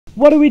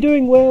What are we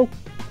doing, Will?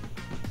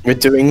 We're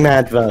doing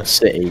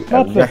Madversity, a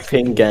Madversity.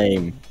 rapping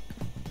game.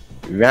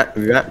 Rap.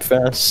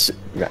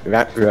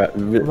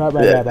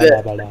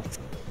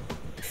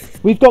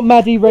 We've got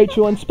Maddie,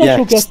 Rachel, and special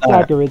Yes, guest that.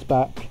 Dagger is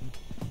back.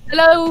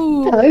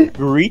 Hello. Hello.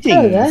 Greetings.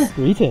 Hello there.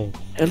 Greetings.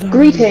 Hello.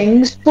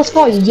 Greetings. What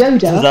are you, Yoda?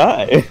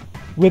 Today.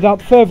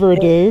 Without further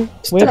ado,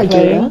 we're Hello,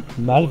 playing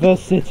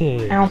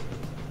Madversity. Ow.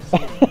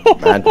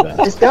 Madverse.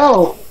 Let's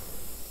go.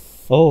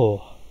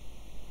 Oh.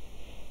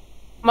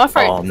 My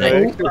throat. Oh,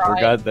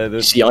 no.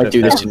 See, I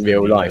do this in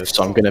real life,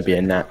 so I'm gonna be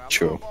a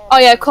natural. Oh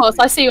yeah, of course.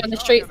 I see you on the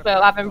streets,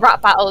 Will, having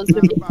rap battles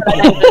with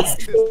your neighbours.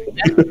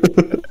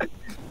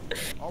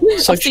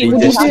 Socially We're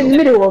just in the distant.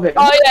 middle of it.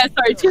 Oh yeah,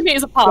 sorry, 2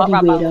 meters apart. Bloody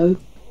Rap battle. weirdo.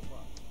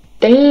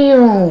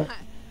 Damn.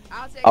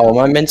 Oh, am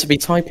I meant to be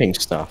typing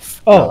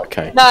stuff? Oh.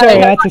 Okay. No, Sorry, I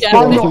yeah, had to yeah,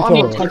 stop I'm the not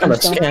tutorial. typing Kinda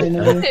stuff, scared. you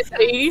know.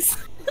 please.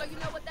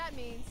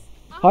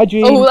 Hi,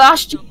 Jean. Oh,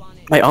 that's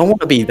Wait, I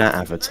want to be that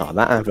avatar.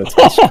 That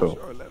avatar's cool.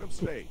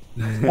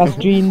 That's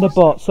Jean the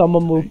bot.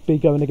 Someone will be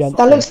going against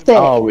That her. looks thick.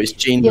 Oh, it's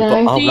Gene the You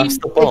bot. know, Oh, that's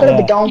the They're gonna bot.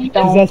 be down,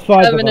 Because down. there's 5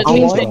 of Permanent us. Oh,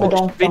 Jean's I got the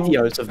watched down.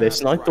 videos of this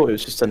and I thought it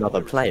was just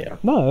another player.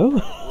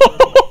 No.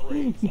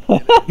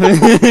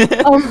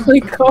 oh my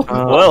god.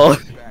 Well,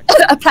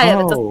 A player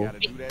that Oh,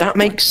 doesn't speak. that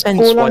makes sense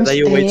All why I'm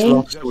they always saying-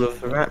 lost all of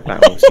the rap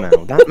battles now.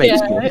 That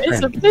makes Yeah, more it's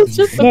sense.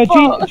 just a No,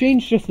 bot.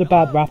 Jean's just a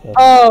bad rapper.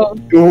 Oh,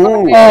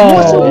 Ooh.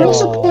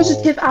 What's a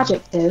positive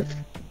adjective?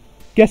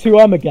 Guess who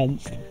I'm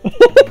against?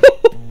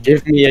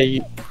 Give me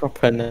a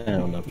proper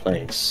noun, a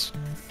place.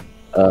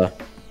 How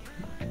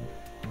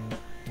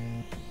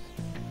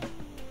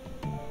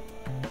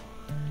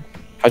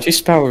do you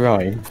spell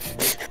rhyme?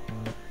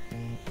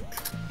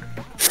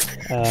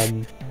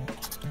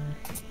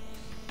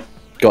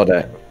 Got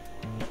it.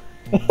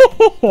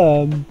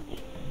 Um,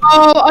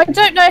 oh, I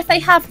don't know if they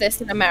have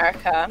this in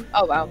America.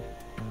 Oh well.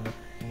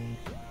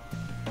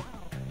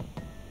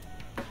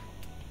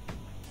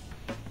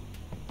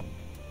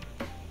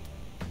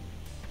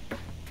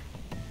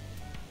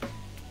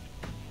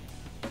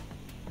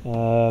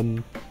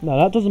 no,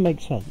 that doesn't make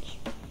sense.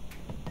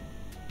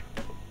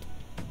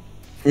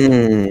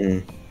 Hmm.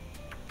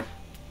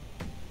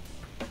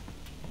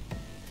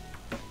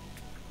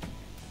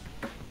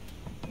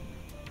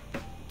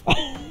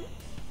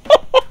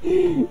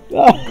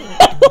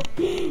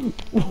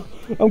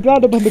 I'm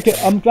glad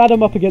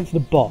I'm up against the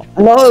bot.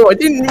 No, I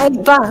didn't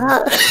want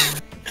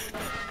that.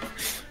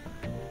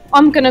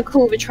 I'm gonna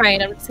call the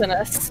train. I'm just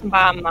gonna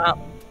spam that.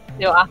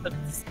 See what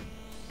happens.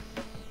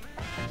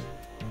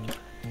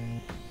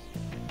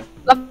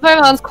 Love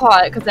everyone's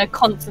quiet because they're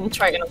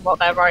concentrating on what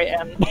they're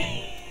writing.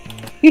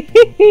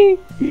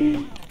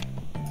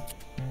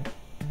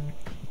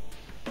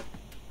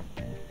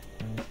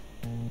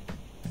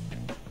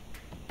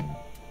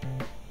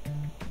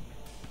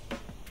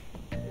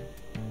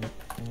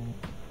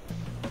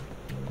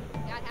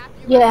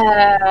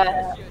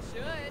 Yeah.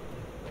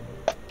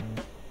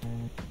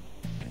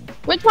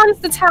 Which one's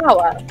the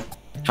tower?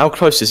 How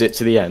close is it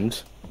to the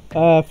end?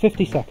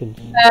 50 seconds.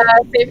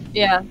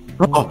 Yeah.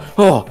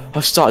 Oh,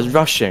 I started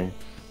rushing.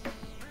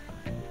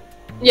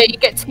 Yeah, you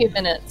get 2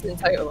 minutes in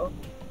total.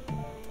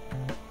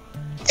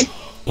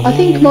 I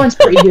think mine's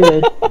pretty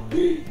good.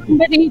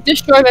 Somebody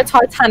destroy the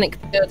Titanic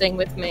building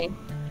with me.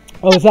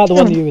 Oh, is that the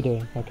one that you were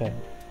doing? Okay.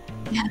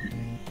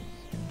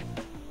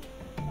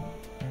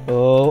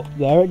 Oh,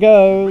 there it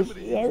goes.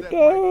 There it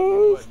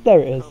goes. There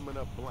it is.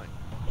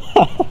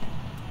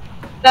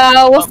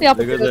 Now, what's the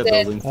other there goes that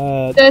building?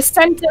 building. The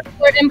centre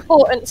for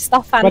important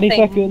stuff and 20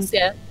 things. seconds.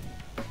 Yeah.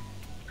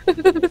 I'm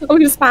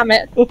gonna spam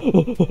it.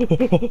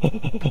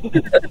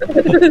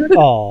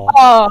 Oh.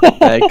 Oh,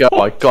 There you go,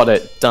 I got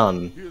it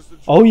done.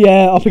 Oh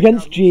yeah, up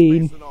against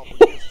Jean.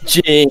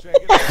 Gene.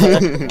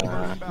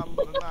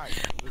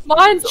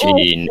 mine's awful.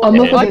 Gene. I'm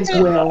up I against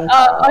couldn't- Will.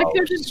 I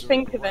couldn't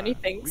think of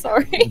anything.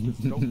 Sorry.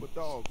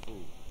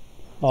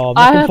 Oh, I'm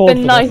I looking have forward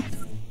been to nice.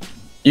 this.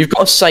 You've got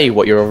to say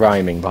what you're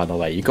rhyming, by the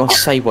way. You've got to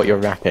say what you're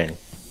rapping.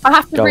 I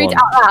have to Go read on. it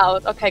out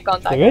loud. Okay, go on,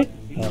 Do Dagger.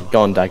 we? Oh.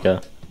 Go on,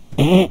 Dagger.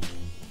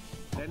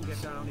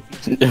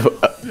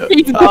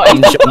 He's not.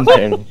 I'm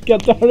jumping.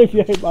 Get down if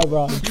you hate my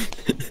rhyme.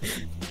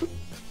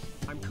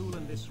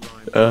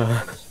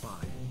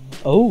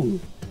 Oh.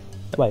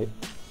 Wait.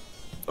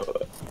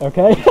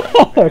 Okay.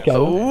 Okay.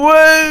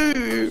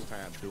 Whoa!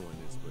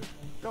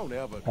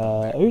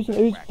 Who's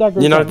Dagger?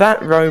 You know, again?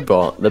 that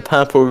robot, the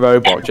purple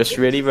robot, just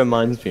really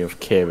reminds me of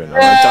Kieran. And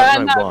I and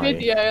don't know that why.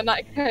 video and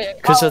that clip.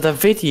 Because of the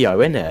video,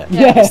 innit?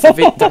 Yeah. It's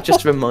the that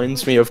just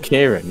reminds me of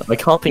Kieran. I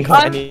can't think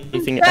of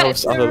anything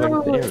else other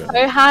than Kieran.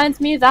 So hand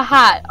me the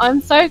hat. I'm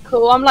so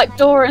cool. I'm like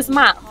Dora's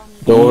map.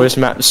 Dora's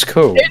map's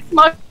cool. It's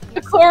my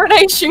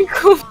coronation.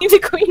 Call me the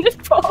queen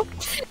of pop.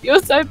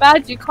 You're so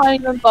bad you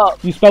can't even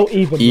bop. You spell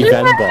even.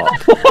 Evembot.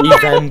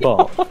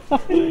 Evembot.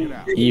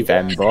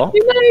 Evembot.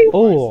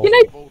 Oh. You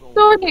know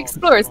Dora the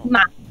Explorer's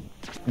map.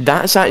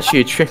 That's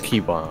actually a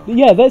tricky one.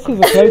 Yeah, this is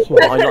a close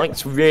one.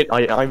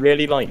 I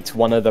really liked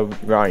one of the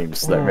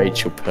rhymes that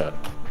Rachel put.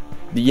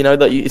 You know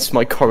that it's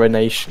my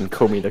coronation.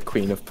 Call me the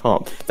Queen of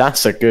Pop.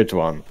 That's a good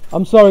one.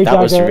 I'm sorry, That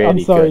was Dagger. really I'm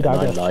sorry, good. Dagger.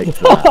 I liked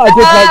that. I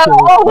did like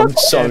yours. I'm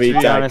sorry, to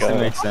be honest, it Dagger.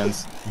 makes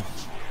sense.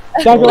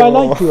 Dagger, I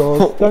like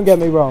yours. Don't get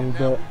me wrong,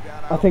 but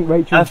I think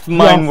Rachel. Half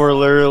mine were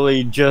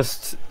literally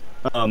just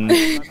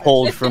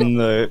pulled from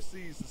the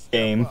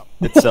game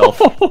itself.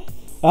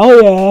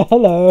 Oh yeah,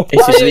 hello.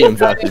 This is Liam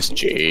versus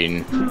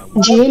Gene.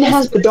 Jean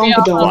has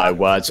badonkadonk. My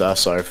words are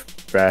so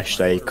fresh.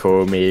 They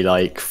call me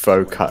like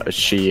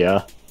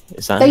focaccia.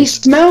 Is that? They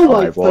smell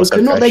I like was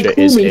Foca, not they pressure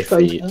call is me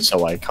iffy, Foca.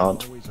 so I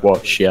can't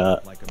wash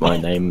yet. My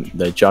name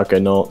the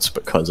Juggernaut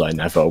because I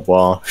never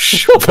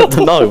wash. But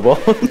no,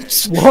 what?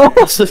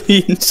 That's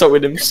he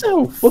insulted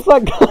himself. What's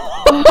that?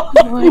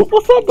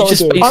 What's that got to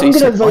Just do? basically I'm gonna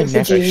said, I vote for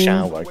never Jean.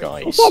 shower,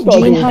 guys. What's that got to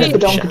Jean do? has Never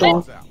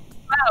badonkadonk.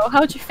 Wow,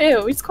 how'd you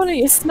feel? He's calling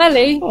you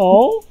smelly.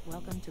 Oh.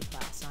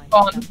 Go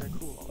on.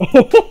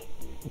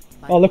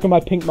 Oh, look at my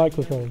pink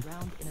microphone.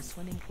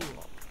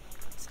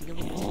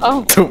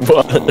 Oh.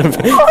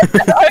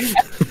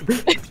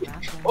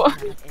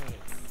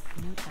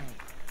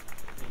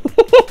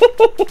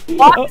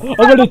 I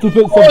wanted to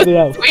put something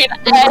else.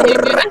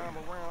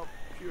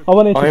 I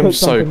wanted to I am put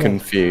so something else. No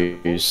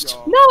confused.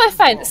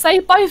 offense, they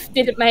both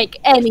didn't make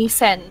any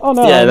sense. Oh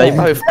no. Yeah, I they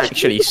know. both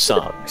actually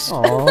sucks.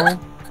 Aw.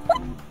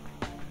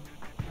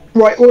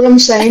 Right, all I'm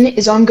saying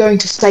is I'm going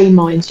to say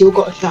mine, so you've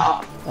got to shut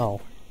up.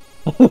 Oh.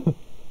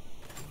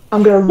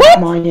 I'm gonna write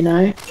mine, you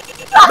know.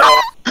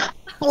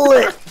 Come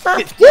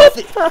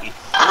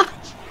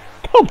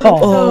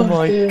on. Oh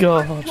my dear.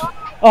 god.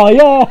 Oh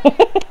yeah.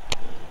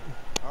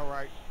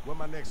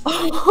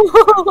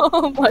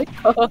 Oh my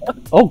god.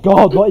 Oh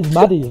god, what is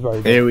Maddie's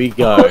robe? Here we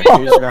go.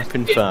 Who's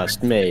rapping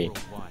first? Me.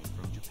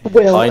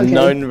 Will, I okay.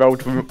 known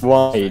rolled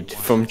wide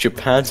from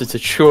Japan to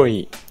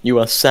Detroit. You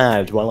are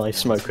sad while I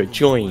smoke a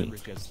joint.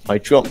 I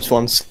dropped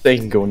one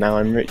single, now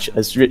I'm rich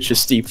as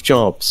Steve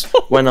Jobs.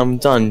 When I'm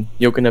done,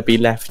 you're gonna be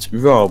left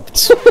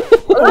robbed.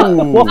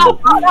 Oh,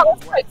 that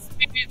was quite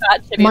smooth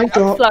actually. Mic That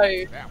drop.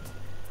 flow.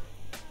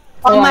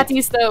 Alright.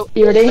 Maddie's the.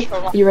 You ready?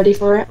 You ready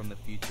for it? From the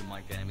future,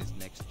 my game is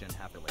next gen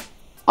happily.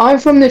 I'm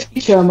from the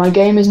future, my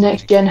game is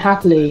next gen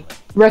happily.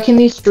 Wrecking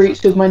these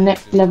streets with my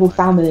next level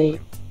family.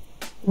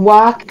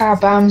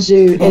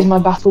 Whack-a-bam-zoo is my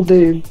battle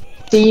boom.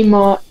 See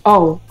my...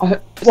 Oh.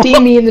 See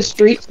me in the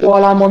streets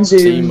while I'm on Zoom.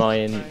 See my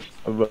in.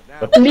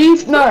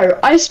 Leave... No,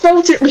 I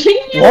spelled it really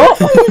What?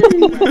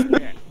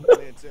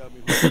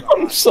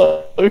 I'm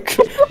so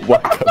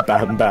whack a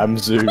bam bam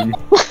zoom.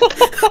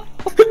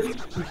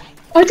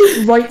 I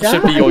didn't write that.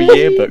 Should be your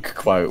yearbook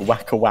quote.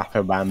 Whack a whack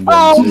a bam bam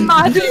Oh, zoom.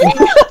 Maddie!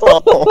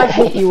 I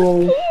hate you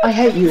all. I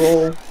hate you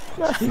all.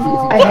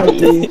 I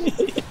hate you.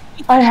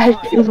 I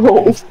hate you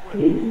all.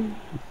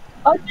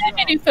 I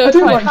genuinely feel I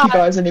don't quite like you bad.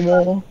 guys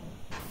anymore.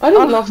 I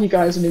don't love you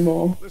guys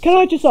anymore. Can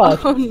I just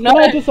ask? Oh, no. Can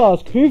I just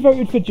ask who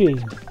voted for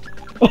Gene?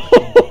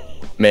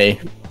 Me.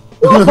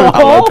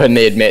 I'll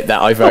openly admit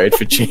that I voted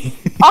for G.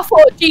 I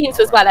thought jeans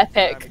was well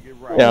epic.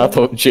 Yeah, I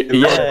thought G.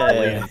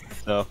 Yeah.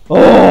 So,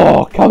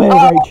 Oh, come here,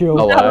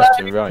 Rachel. Oh, I have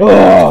to write.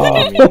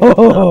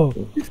 Oh.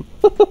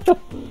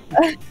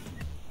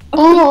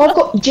 Oh, I've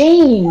got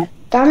Jane.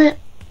 Damn it.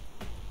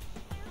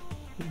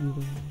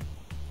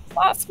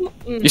 That's,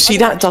 You see,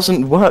 that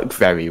doesn't work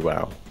very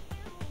well.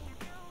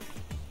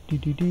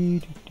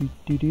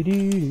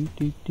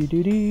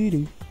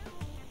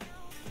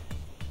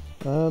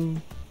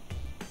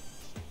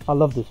 I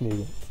love this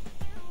music.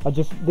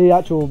 The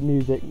actual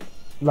music,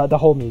 like the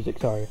whole music,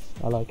 sorry.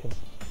 I like it.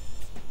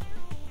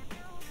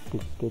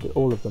 Good,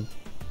 all of them.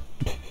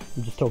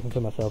 I'm just talking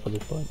to myself at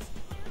this point.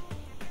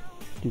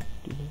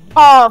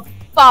 Oh,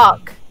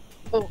 fuck.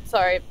 Oh,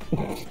 sorry.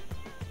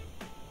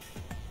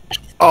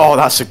 Oh,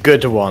 that's a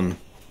good one.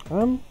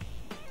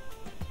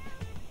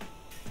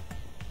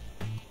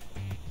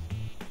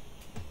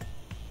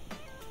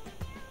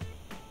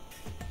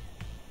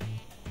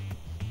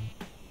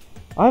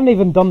 I haven't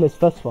even done this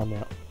first one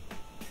yet.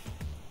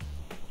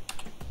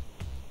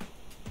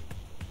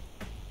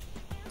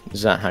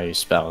 Is that how you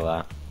spell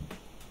that?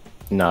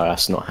 No,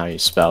 that's not how you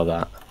spell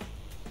that.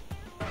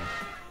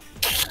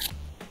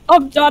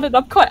 I'm done and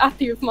I'm quite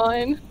happy with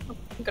mine.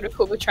 I'm gonna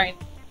call the train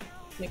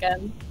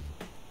again.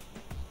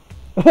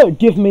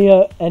 Give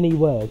me any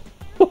word.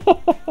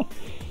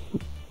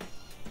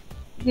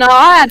 No,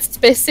 I had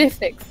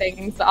specific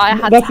things that I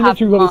had That's to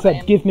have literally what it in said.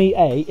 mind. Give me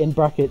a, in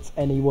brackets,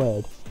 any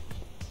word.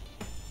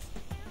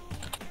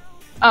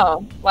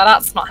 Oh, well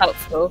that's not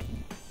helpful.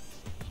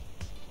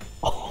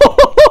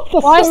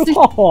 That's Why so is this-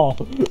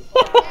 hard.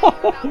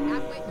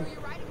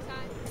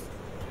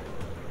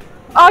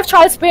 I've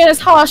tried to be as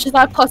harsh as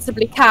I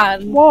possibly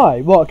can. Why?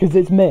 What? Because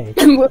it's me.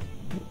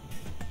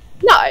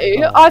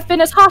 No, I've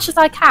been as harsh as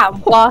I can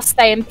while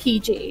staying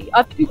PG.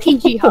 I've been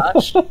PG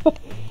harsh.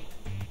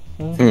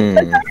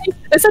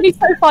 There's only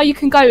so far you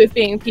can go with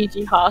being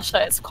PG harsh, so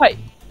it's quite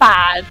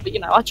bad, but you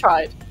know, I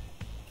tried.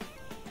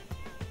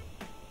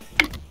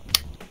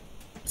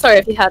 Sorry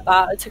if you heard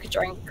that, I took a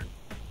drink.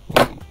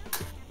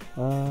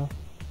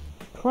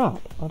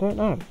 crap. I don't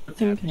know.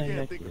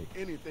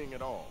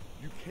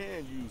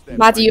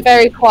 Maddie, you're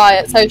very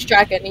quiet. So's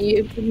Dragon.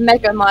 You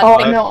mega mind.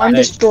 Oh no, I'm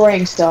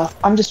destroying stuff.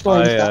 I'm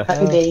destroying stuff.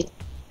 Let me be.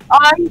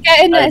 I'm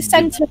getting a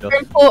centre for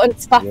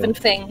important stuff and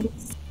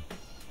things.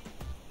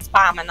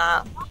 Spamming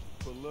that.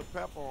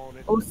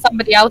 Or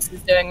somebody else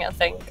is doing it, I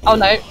think. Oh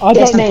no. I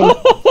Yes, don't me. know.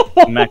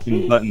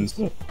 Macking buttons.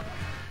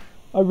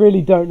 I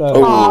really don't know.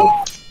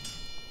 Oh.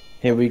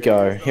 Here we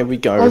go. Here we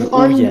go.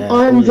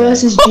 I'm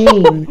versus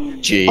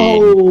Gene.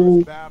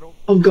 Gene.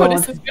 Oh god.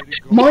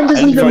 Mine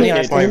doesn't even make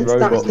My sense.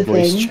 That's robot the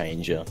voice thing.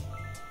 changer.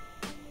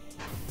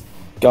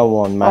 Go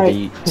on,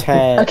 Maddie.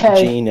 Tear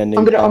Okay, Gene a new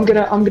I'm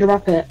gonna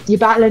wrap it. You're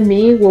battling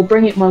me, well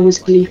bring it, my Wiz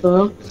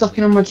Khalifa.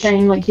 Sucking on my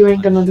chain like you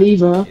ain't gonna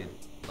leave her.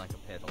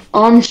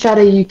 I'm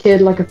shadow you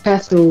kid like a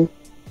pestle.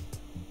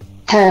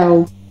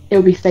 Hell,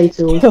 it'll be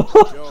fatal.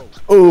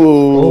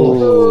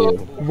 Ooh.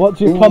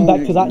 What's your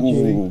comeback to that,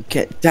 Gene? Ooh,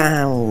 get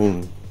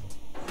down.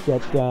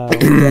 Get down,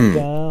 get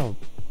down.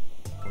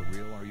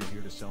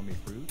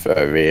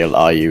 For real,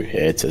 are you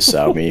here to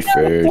sell me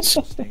fruit?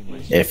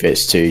 If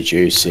it's too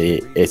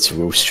juicy, it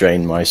will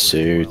strain my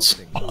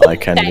suit. I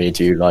can read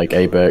you like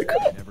a book.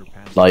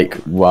 Like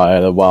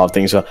while the wild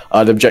things are.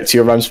 I'd object to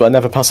your rhymes, but I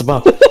never pass a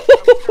bar.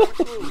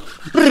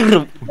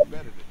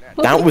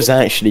 That was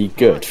actually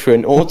good for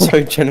an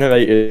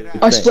auto-generated.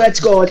 I swear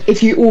to God,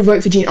 if you all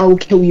vote for Gene, I will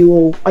kill you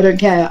all. I don't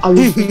care. I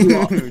will beat you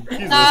up.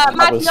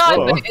 Maddie, I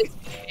voted for you.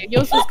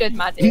 Yours was good,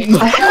 Maddie.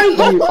 I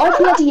hate you. I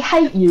bloody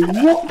hate you.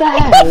 What the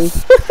hell?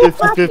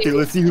 50-50,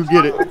 let's see who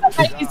get it.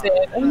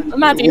 Amazing.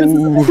 Maddie, yours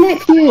was Flip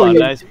Oh, you.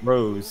 nice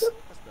rose.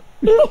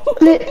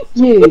 Flip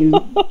you.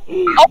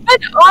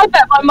 I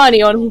bet my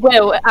money on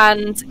Will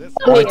and.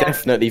 I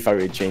definitely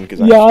voted Gene because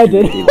Yeah, I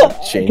did. really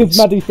like Gene's. Because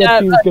Maddie said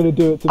she was going to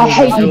do it to me. I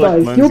hate you like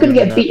both. mine's You're gonna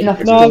gonna get beaten up.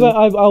 No,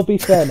 I'll be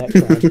fair next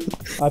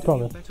time. I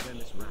promise.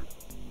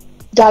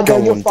 Dagger, Go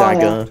you're on, fire.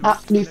 Dagger.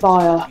 Absolute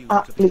fire.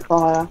 Absolute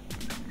fire.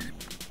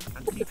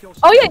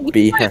 Oh yeah, you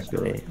Be can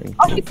happy.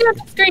 I can see on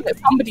the screen that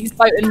somebody's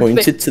voting.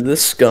 Pointed to the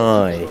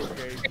sky.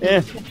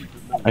 Yeah.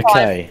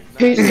 Okay.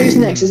 Who's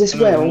next? Is this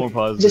Will? More Is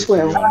positive, this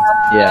Will?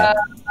 Yeah.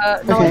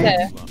 No Okay.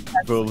 idea.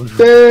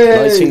 Probably.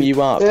 Lighting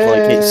you up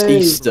like it's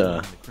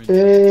Easter.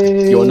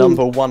 You're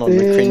number one on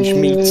the cringe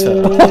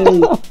meter.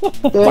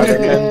 I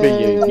remember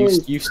you.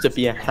 You used to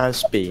be a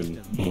has-been.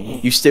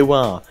 You still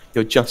are.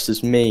 You're just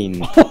as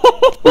mean.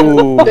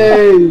 Ooh.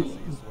 Boo.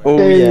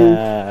 Oh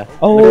yeah.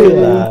 Oh, Look at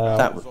yeah.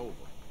 that.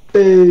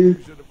 Boo.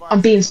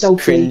 I'm being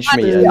salty. Cringe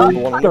meter. Number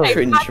one on the Sorry.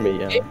 cringe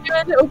meter. You're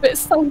a little bit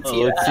salty.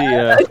 Oh, let's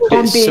there. see.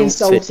 I'm being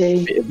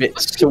salty. A bit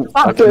salt.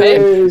 Fuck Okay.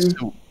 Boo.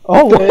 Salt.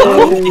 Oh,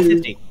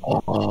 Boo.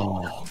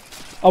 Oh.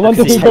 I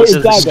wonder who think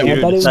voted it's Dagger. I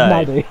weird bet it was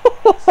side. Maddie.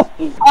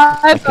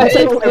 I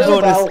voted What Will.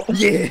 about?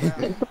 Yeah.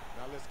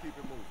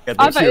 Got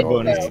I the tier voted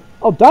bonus. Will.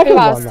 Oh, Dagger Who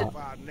won else that. did-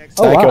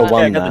 Oh, Dagger wow. Yeah,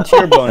 won got the that,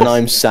 tier bonus. and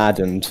I'm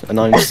saddened. And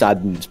I'm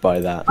saddened by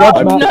that. Well,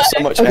 I no. put so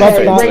much Okay,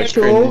 effort into the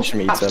Rachel, cringe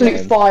meter. absolute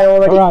Man. fire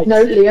already. Alright.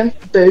 No, Liam.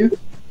 Boo.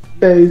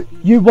 Boo.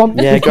 You want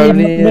Yeah, to go be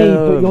me,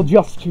 Liam. but you're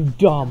just too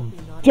dumb.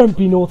 Don't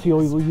be naughty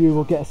or you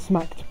will get a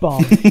smacked bum.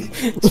 In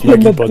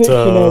Smacky the bottom.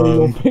 dictionary,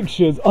 your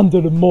picture's under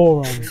the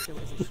moron.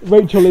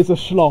 Rachel is a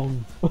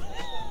schlong.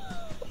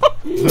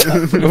 I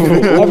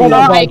ran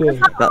out of Right. ideas.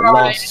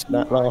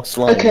 That last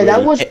line. Okay, that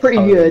really was hit pretty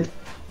home. good.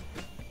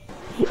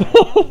 Like a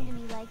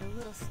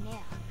little snail.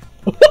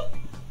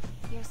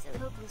 You're so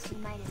hopeless you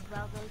might as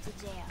well go to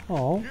jail.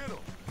 Oh.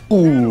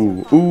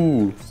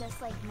 Ooh.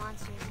 Just like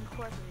Monsters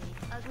Incorporated.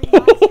 Ugly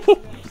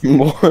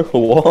monsters.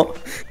 What?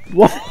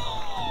 What?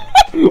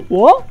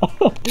 What?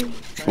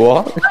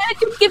 What? I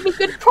can give me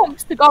good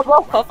prompts to go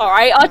off of,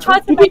 alright? I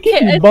tried to Did it make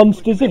give you it.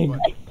 Monsters Inc?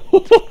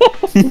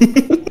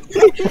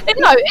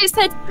 No, it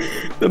said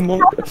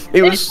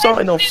It was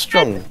starting off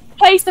strong.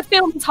 place the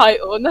film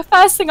title, and the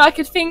first thing I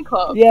could think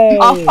of. Yay.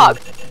 Oh fuck.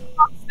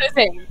 Monsters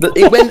Inc.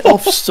 It went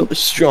off sort of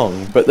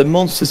strong, but the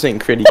Monsters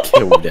Inc. really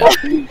killed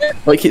it.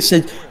 Like it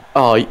said,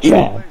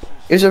 Yeah.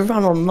 it was a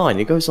run online.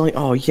 It goes like,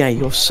 oh yeah,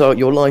 your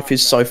life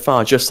is so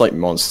far, just like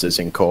Monsters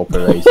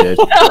Incorporated.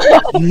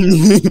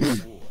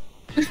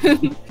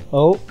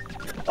 Oh.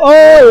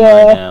 Oh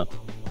yeah. Now.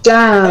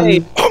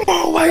 Damn. I'm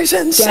always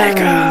in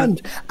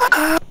second.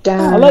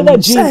 Damn. I like that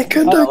G.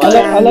 Second I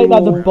like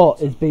that the bot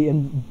is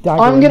beating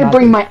Dagger. I'm and gonna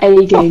bring my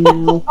Maddie. A game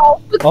now.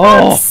 Oh, for Oh.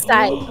 God's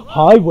sake.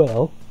 Hi,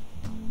 Will.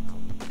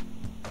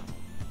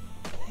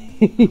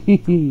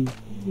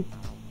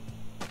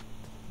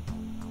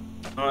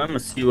 Oh, I'm gonna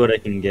see what I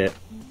can get.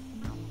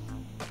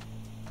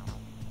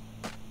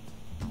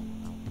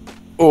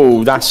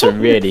 Oh, that's a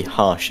really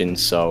harsh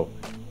insult.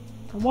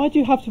 Why do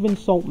you have to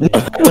insult me?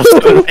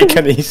 Doesn't make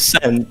any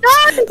sense. No!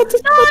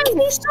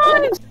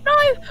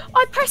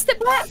 I pressed it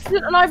by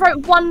accident and I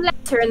wrote one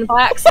letter in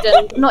by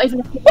accident. Not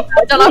even a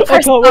word. And I I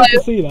pressed can't wait to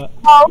no. see that.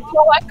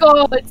 Oh my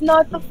god, it's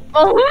not the.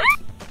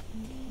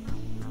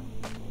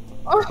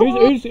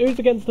 Who's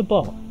against the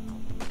bot?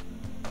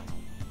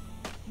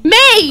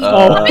 Me!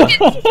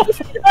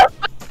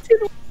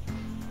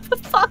 For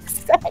fuck's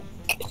sake.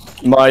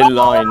 My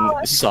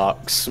line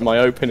sucks. My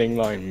opening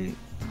line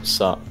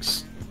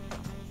sucks.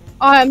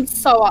 I'm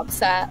so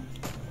upset.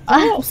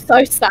 I'm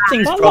so sad.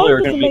 Things That probably line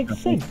are going to doesn't make make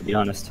sense, sense. to be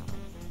honest.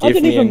 I Give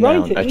didn't me a even write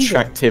noun. it either.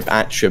 Attractive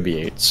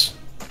attributes.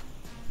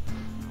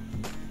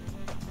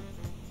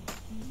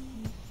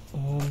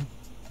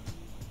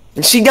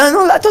 See,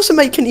 no, that doesn't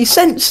make any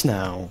sense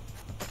now.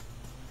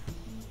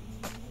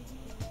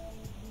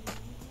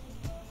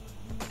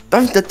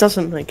 That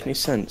doesn't make any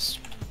sense.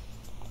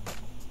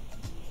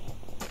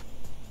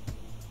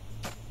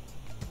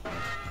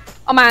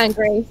 I'm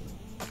angry.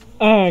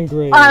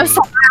 Angry. I'm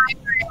so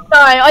angry. No,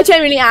 I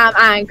genuinely am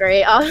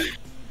angry. I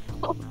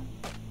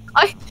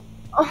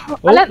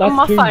left on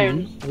my two phone.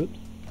 news. Oops.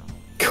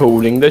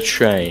 Calling the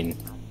train.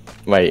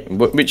 Wait,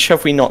 which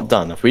have we not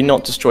done? Have we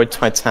not destroyed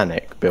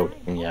Titanic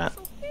building yet?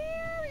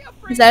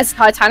 There's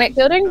Titanic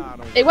building.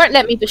 It won't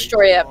let me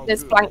destroy it.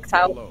 It's blanked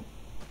out.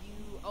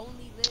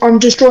 I'm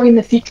destroying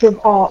the Future of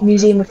Art,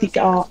 Museum of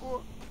Future Art.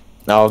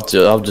 I'll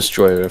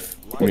destroy the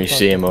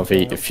Museum of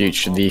the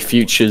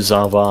Futures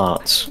of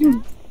Art.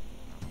 I'm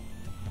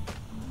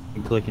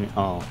clicking it.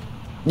 Oh.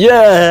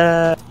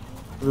 Yeah,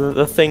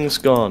 the thing's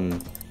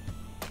gone.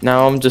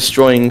 Now I'm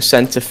destroying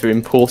Centre for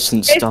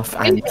Important Stuff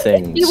and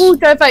Things. You will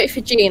go vote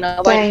for Jean. I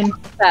won't Same.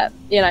 accept.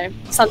 You know,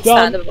 it's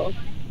understandable.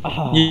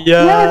 Ah.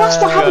 Yeah. No,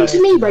 that's what happened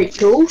to me,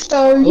 Rachel.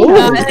 So Ooh.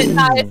 yeah. No,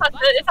 it's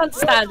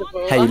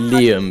understandable. Hey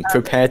Liam,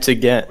 prepare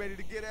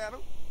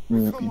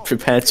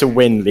to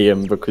win,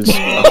 Liam, because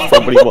that's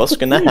probably what's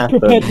gonna happen.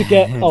 Prepared to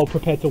get. Oh,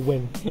 prepared to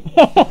win.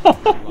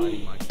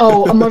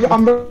 Oh,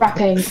 I'm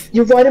rapping.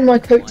 You're riding my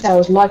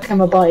coattails like I'm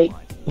a bike.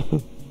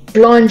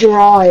 Blind your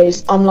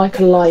eyes, I'm like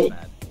a light.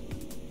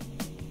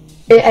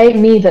 It ain't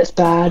me that's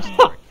bad.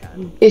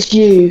 It's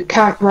you.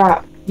 Can't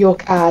rap. You're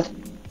cad.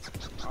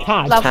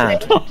 Cad. Lovely.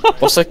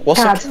 Cad. What's a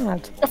Cad.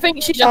 cad? I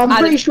think she just I'm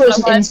added pretty sure it's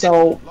an words.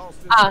 insult.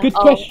 Good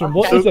question.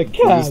 What is a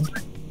cad?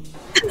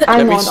 Let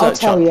Hang me on, I'll search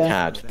tell up you.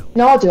 cad.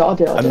 No, I'll do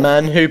it. A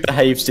man who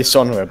behaves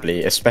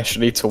dishonorably,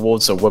 especially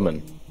towards a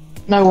woman.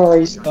 No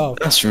worries. Oh.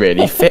 That's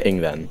really fitting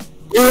then.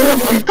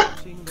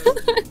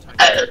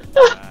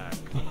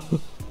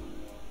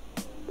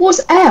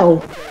 What's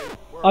L?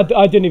 I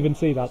didn't even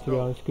see that, to be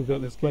honest,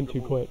 because it went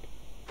too quick.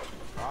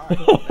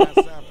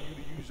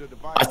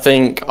 I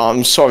think,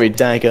 I'm sorry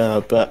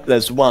Dagger, but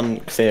there's one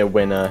clear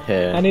winner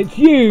here. And it's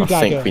you, I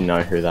Dagger. think we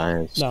know who that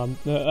is. No,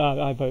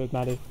 I voted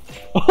Maddie.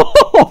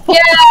 Oh,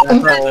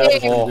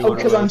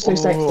 because I'm so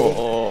sexy.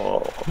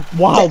 Oh.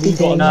 Wow, we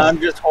got No, I'm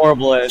just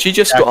horrible at. She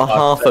just got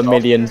Jackbox,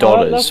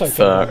 $500,000 that's okay.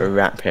 for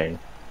rapping.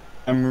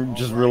 I'm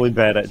just really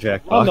bad at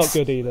Jackbox. I'm not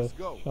good either.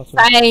 Trust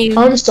me. Same.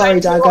 I'm sorry,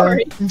 Dagger.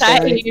 I'm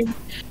sorry. Same.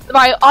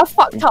 Right, I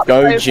fucked up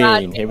Go, so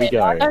Jean, bad. here we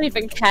go. I don't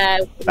even care.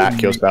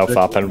 Back yourself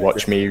up and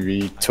watch me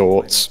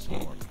retort.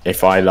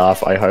 If I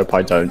laugh, I hope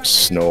I don't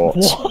snort.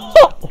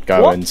 What?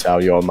 Go What? and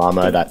tell your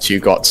mama that you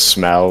got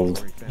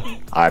smelled.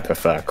 I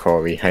prefer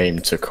Corey Haim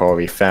to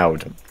Corey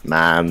Feld.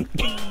 Man.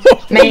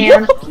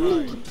 Man.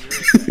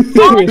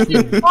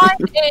 Seriously. Mine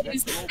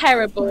is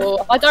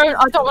terrible. I don't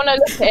want to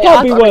look at it. Can't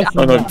I've be got worse to-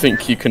 I than don't that.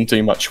 think you can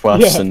do much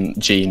worse Yeah. than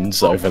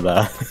Jeans over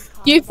there.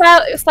 You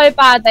felt so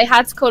bad they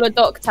had to call a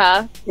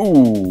doctor.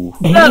 Ooh.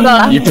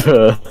 Brother, You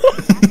purr.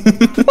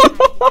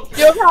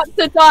 your rats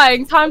are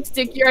dying. Time to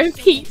dig your own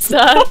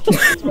pizza.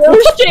 You're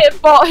a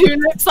shit bot who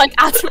looks like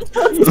Adam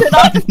Johnson.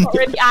 I'm just not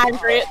really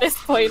angry at this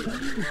point.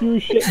 You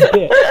shit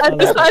bitch. I I like it.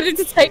 decided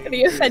to take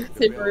the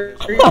offensive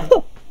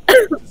route.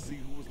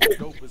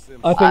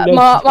 I think there's,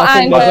 my I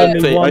think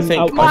anger- there's I only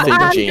think, one outcome.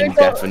 My anger Jean got-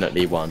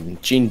 definitely won.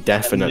 Jean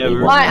definitely Never.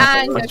 won. My I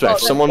anger swear, if got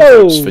someone the-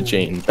 votes Oh. for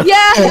Jean.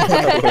 Yeah!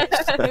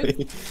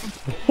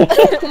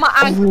 My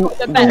anger got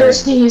the I'm better gonna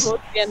sneeze.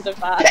 towards the end of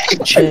that.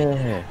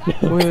 Cheer.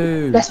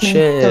 Woo. That's me,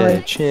 Cheer.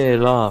 sorry. Cheer.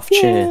 Laugh.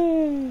 Cheer.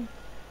 Yay.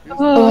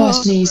 Oh, I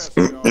sneeze.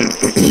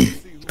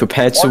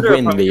 Prepare to Wonder if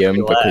win, I'm gonna Liam,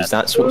 be because last.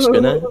 that's what's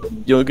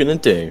you're gonna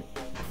do.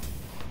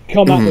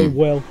 Come at me,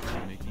 Will.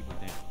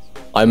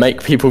 I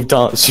make people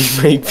dance,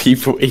 you make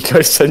people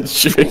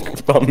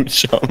egocentric bum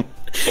chum.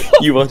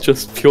 You are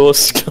just pure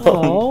scum.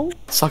 Oh.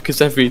 Suckers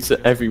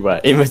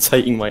everywhere,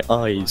 imitating my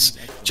eyes.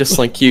 Just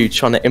like you,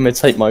 trying to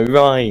imitate my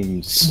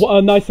rhymes. What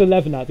a nice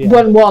 11 at the end.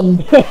 1-1.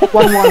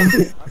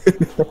 1-1.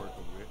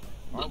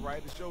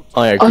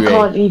 I I agree.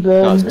 can't even.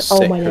 That was a Oh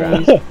sick my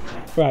rap. days.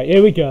 Right,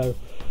 here we go.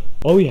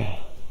 Oh yeah.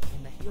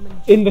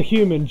 In the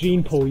human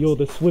gene pool, you're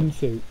the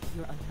swimsuit.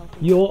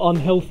 You're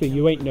unhealthy,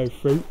 you ain't no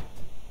fruit.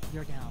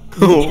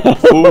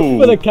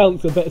 For the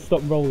counts, I better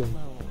stop rolling.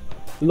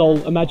 Lol,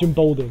 imagine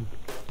balding.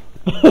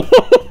 I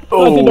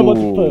didn't know what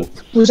to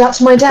put. Was that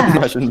to my dad?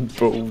 Imagine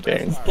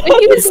balding.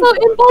 Are you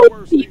insulting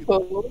bald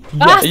people?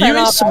 That's Are you another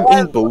insulting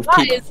level. bald That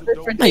people? is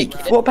Mate,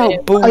 ridiculous. what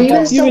about bald? Are you You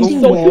insulting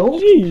insulted Will?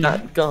 Gene.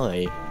 That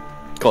guy.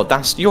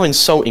 God, you're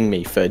insulting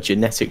me for a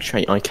genetic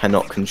trait I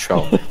cannot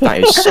control. That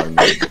is so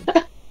mean.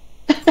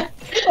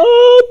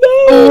 Oh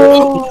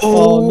no!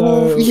 Oh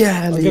no!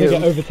 yeah, I'm gonna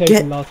get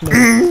overtaken last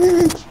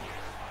minute.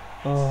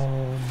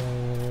 Oh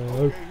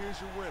no!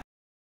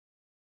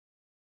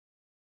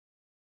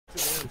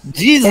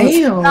 Jesus!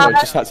 Damn. I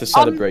just had to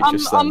celebrate I'm,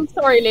 just I'm then.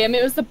 sorry, Liam.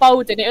 It was the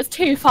balding. It was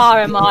too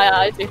far in my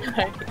eyes. You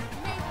know.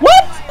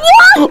 What?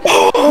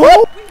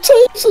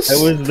 Jesus. It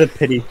was the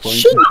pity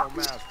point.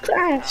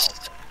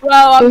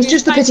 Well, It was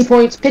just the pity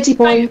points. Pity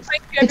points.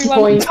 Pity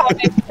points.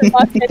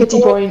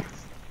 Pity points.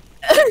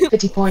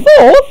 Pity points.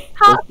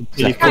 How,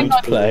 Second hang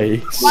on.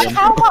 place. Like,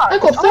 how much? I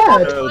got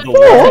third. The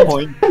 1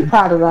 point. I'm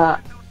proud of that.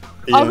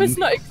 I was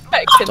not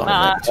expecting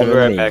that. Director I'll be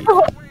right me.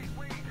 back.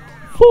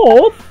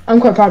 4th? I'm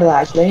quite proud of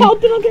that actually. How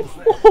did I get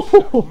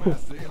 4th?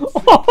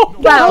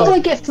 How did I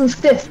get from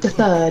 5th to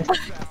 3rd? I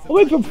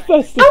went from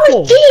 1st to How 4th.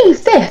 was Jean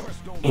 5th?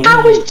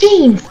 How was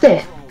Jean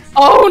 5th?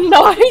 Oh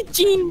no,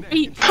 Jean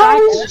beat How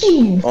Dagger. was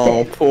Jean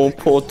Oh, 5th?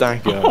 poor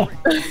Dagger.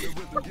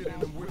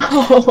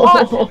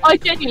 I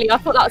genuinely, I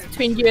thought that was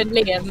between you and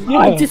Liam. Yeah.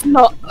 I just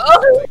not.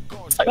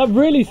 That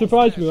really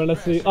surprised me when I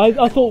see.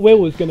 I thought Will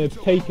was gonna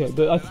take it,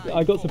 but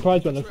I got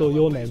surprised when I saw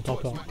your name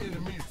pop up.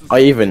 I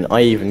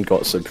even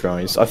got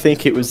surprised. I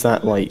think it was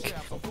that like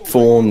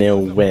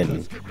 4-0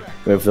 win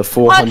with the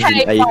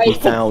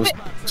 480,000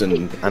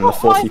 and the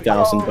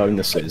 40,000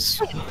 bonuses.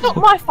 It's not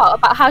my fault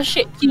about how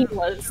shit Jean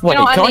was. Wait, you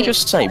know what can I I mean?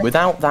 just say,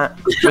 without that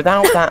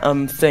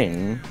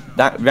thing,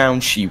 that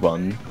round she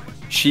won,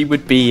 she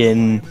would be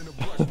in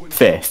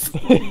 5th.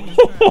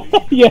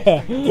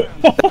 Yeah.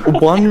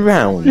 One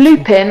round.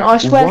 Lupin, I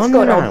swear One to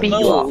God, I'll round. beat you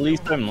Well, up. at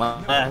least I'm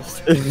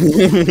last.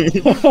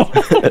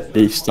 At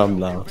least I'm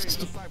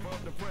last.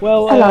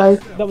 Well, Hello.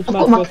 that was I've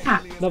got my Mad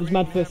cat. That was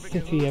Mad vs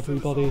City,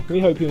 everybody. We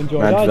hope you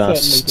enjoyed Mad it. I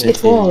vs certainly City.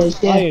 did. It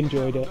was, yeah. I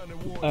enjoyed it.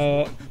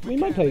 We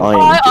might play. I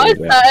I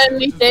enjoyed it.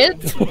 certainly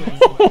did.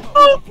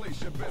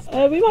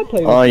 We might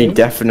play. I this game.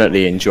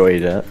 definitely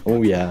enjoyed it.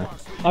 Oh yeah.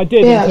 I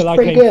did Yeah, until it's I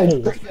pretty came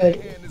good. fourth. Pretty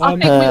good. I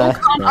think we all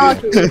can't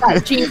argue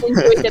that Jean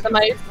enjoyed it the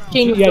most.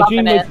 Jean was Yeah,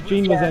 loving it.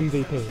 Jean was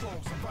MVP.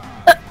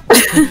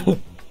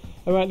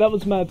 Alright, that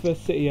was Mad vs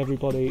City,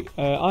 everybody.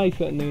 I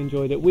certainly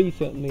enjoyed it. We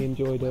certainly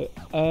enjoyed it.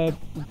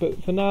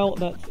 But for now,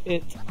 that's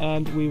it,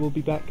 and we will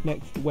be back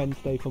next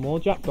Wednesday for more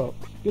Jackbox.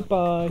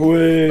 Goodbye.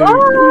 Wait.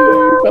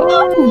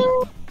 Bye.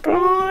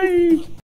 Bye.